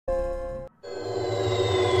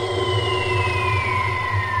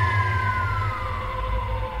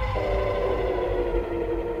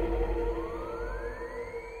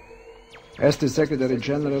As the Secretary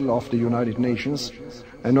General of the United Nations,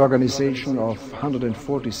 an organization of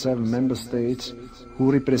 147 member states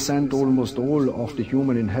who represent almost all of the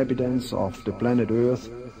human inhabitants of the planet Earth,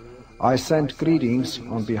 I send greetings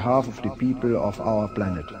on behalf of the people of our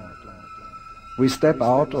planet. We step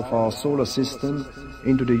out of our solar system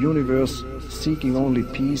into the universe seeking only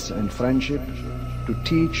peace and friendship, to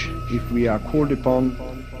teach if we are called upon,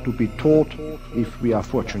 to be taught if we are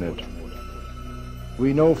fortunate.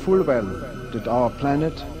 We know full well that our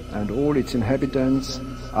planet and all its inhabitants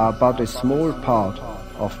are but a small part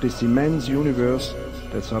of this immense universe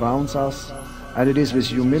that surrounds us, and it is with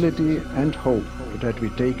humility and hope that we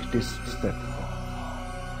take this step.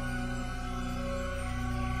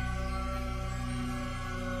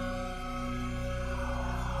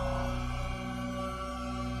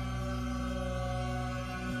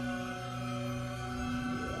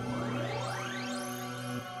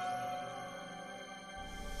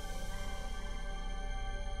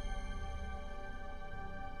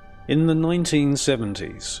 In the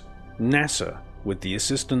 1970s, NASA, with the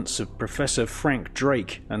assistance of Professor Frank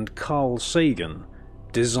Drake and Carl Sagan,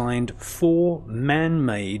 designed 4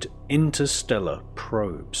 man-made interstellar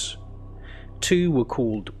probes. 2 were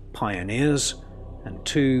called Pioneers, and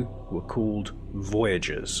 2 were called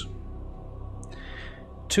Voyagers.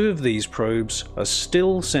 2 of these probes are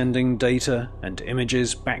still sending data and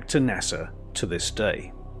images back to NASA to this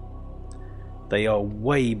day. They are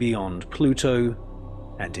way beyond Pluto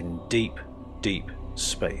and in deep, deep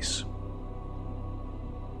space.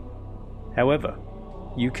 However,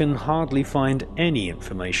 you can hardly find any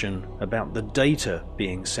information about the data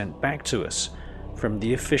being sent back to us from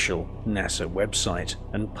the official NASA website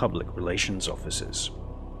and public relations offices.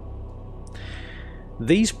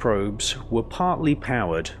 These probes were partly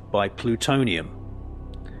powered by plutonium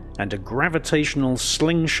and a gravitational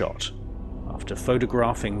slingshot after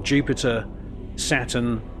photographing Jupiter,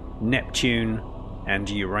 Saturn, Neptune, and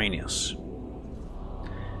Uranus.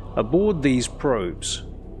 Aboard these probes,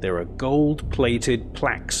 there are gold-plated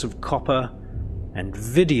plaques of copper and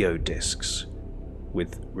video discs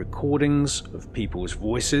with recordings of people's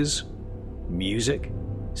voices, music,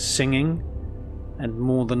 singing, and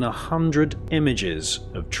more than 100 images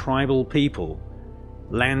of tribal people,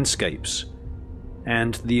 landscapes,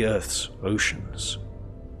 and the Earth's oceans.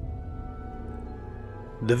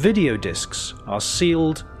 The video discs are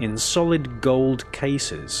sealed in solid gold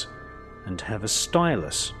cases and have a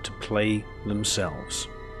stylus to play themselves.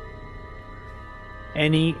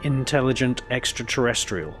 Any intelligent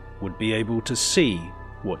extraterrestrial would be able to see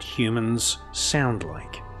what humans sound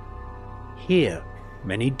like, hear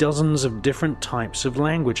many dozens of different types of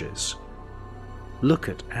languages, look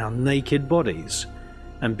at our naked bodies,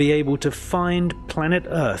 and be able to find planet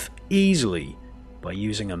Earth easily by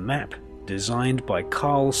using a map designed by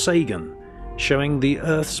Carl Sagan showing the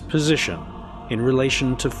Earth's position in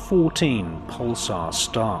relation to 14 pulsar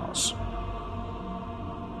stars.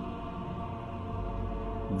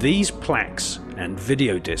 These plaques and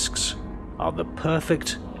video discs are the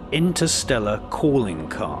perfect interstellar calling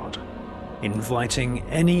card, inviting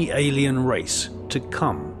any alien race to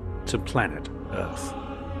come to planet Earth.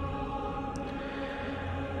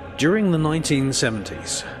 During the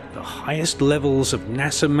 1970s, the highest levels of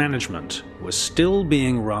NASA management were still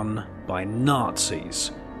being run by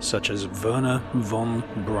Nazis such as Werner von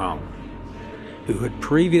Braun, who had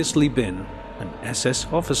previously been an SS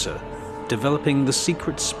officer developing the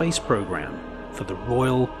secret space program for the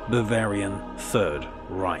Royal Bavarian Third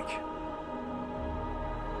Reich.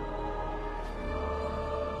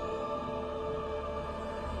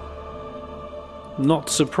 Not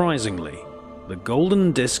surprisingly, the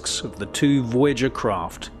golden discs of the 2 Voyager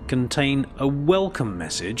craft contain a welcome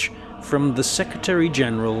message from the Secretary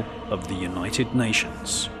General of the United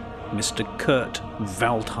Nations, Mr. Kurt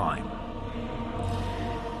Waldheim.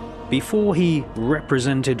 Before he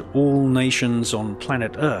represented all nations on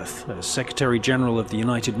planet Earth as Secretary General of the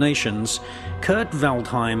United Nations, Kurt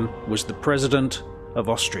Waldheim was the President of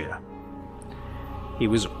Austria. He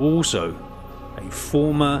was also a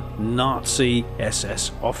former Nazi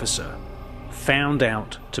SS officer, found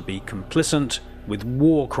out to be complicit with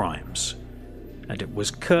war crimes, and it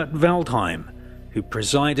was Kurt Waldheim who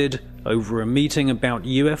presided over a meeting about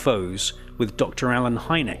UFOs with Dr. Allen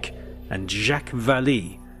Hynek and Jacques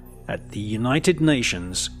Vallée at the United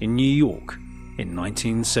Nations in New York in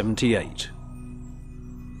 1978.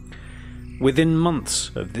 Within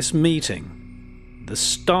months of this meeting, the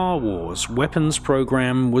Star Wars weapons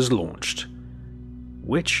program was launched,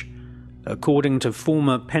 which, according to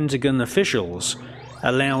former Pentagon officials,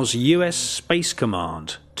 allows US Space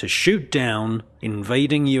Command to shoot down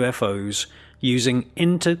invading UFOs using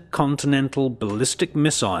intercontinental ballistic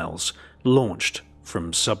missiles launched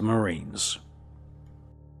from submarines.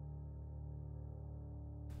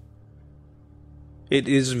 It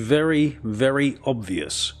is very, very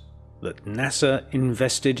obvious that NASA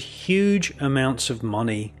invested huge amounts of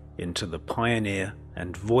money into the Pioneer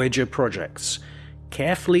and Voyager projects,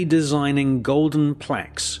 carefully designing golden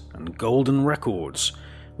plaques and golden records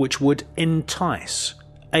which would entice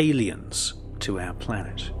aliens to our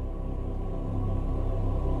planet.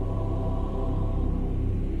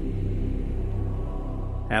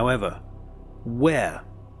 However, where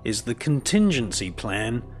is the contingency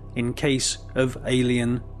plan in case of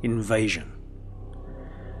alien invasion?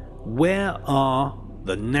 Where are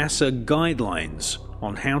the NASA guidelines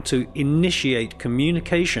on how to initiate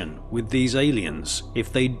communication with these aliens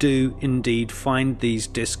if they do indeed find these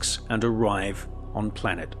disks and arrive on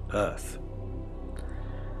planet Earth?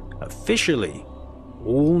 Officially,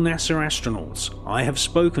 all NASA astronauts I have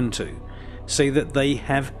spoken to say that they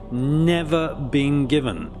have never been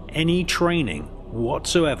given any training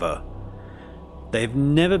whatsoever. They've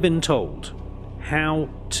never been told how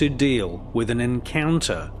to deal with an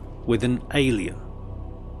encounter with an alien.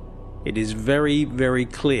 It is very, very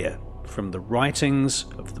clear from the writings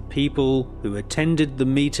of the people who attended the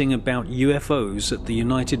meeting about UFOs at the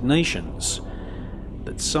United Nations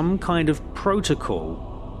that some kind of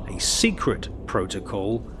protocol, a secret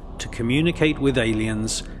protocol to communicate with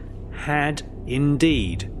aliens, had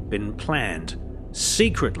indeed been planned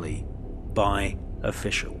secretly by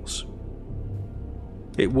officials.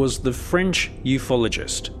 It was the French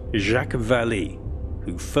ufologist Jacques Vallée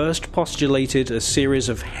who first postulated a series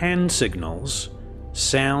of hand signals,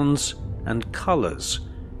 sounds and colours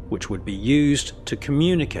which would be used to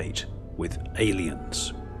communicate with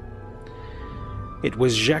aliens. It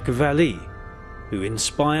was Jacques Vallée who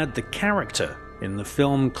inspired the character in the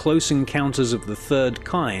film Close Encounters of the Third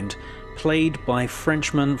Kind, played by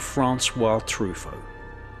Frenchman François Truffaut.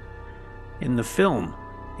 In the film,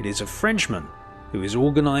 it is a Frenchman who is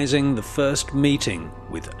organising the first meeting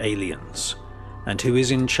with aliens, and who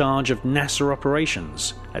is in charge of NASA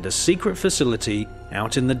operations at a secret facility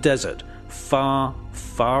out in the desert, far,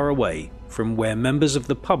 far away from where members of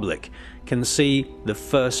the public can see the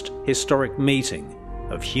first historic meeting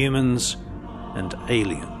of humans and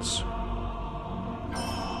aliens.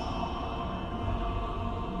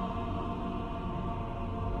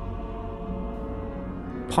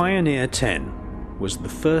 Pioneer 10 was the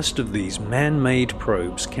first of these man-made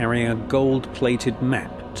probes carrying a gold-plated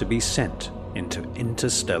map to be sent into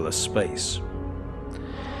interstellar space.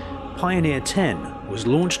 Pioneer 10 was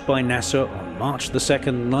launched by NASA on March 2,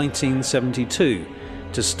 1972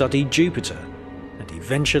 to study Jupiter and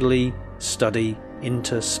eventually study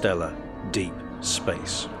interstellar deep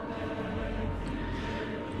space.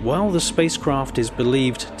 While the spacecraft is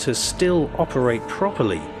believed to still operate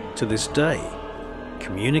properly to this day,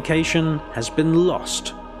 communication has been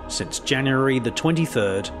lost since January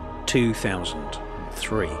 23,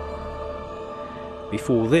 2003.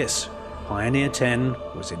 Before this, Pioneer 10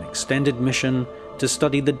 was in extended mission to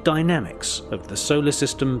study the dynamics of the solar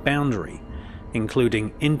system boundary,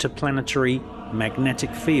 including interplanetary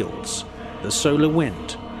magnetic fields, the solar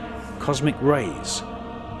wind, cosmic rays,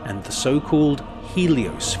 and the so-called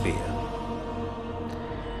heliosphere.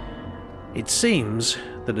 It seems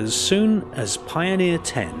that as soon as Pioneer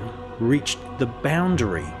 10 reached the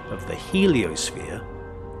boundary of the heliosphere,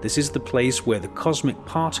 this is the place where the cosmic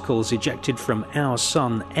particles ejected from our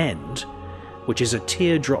Sun end, which is a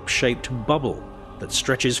teardrop-shaped bubble that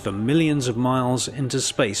stretches for millions of miles into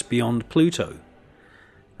space beyond Pluto.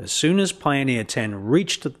 As soon as Pioneer 10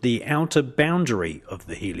 reached the outer boundary of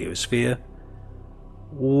the heliosphere,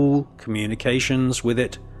 all communications with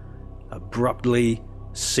it abruptly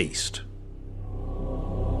ceased.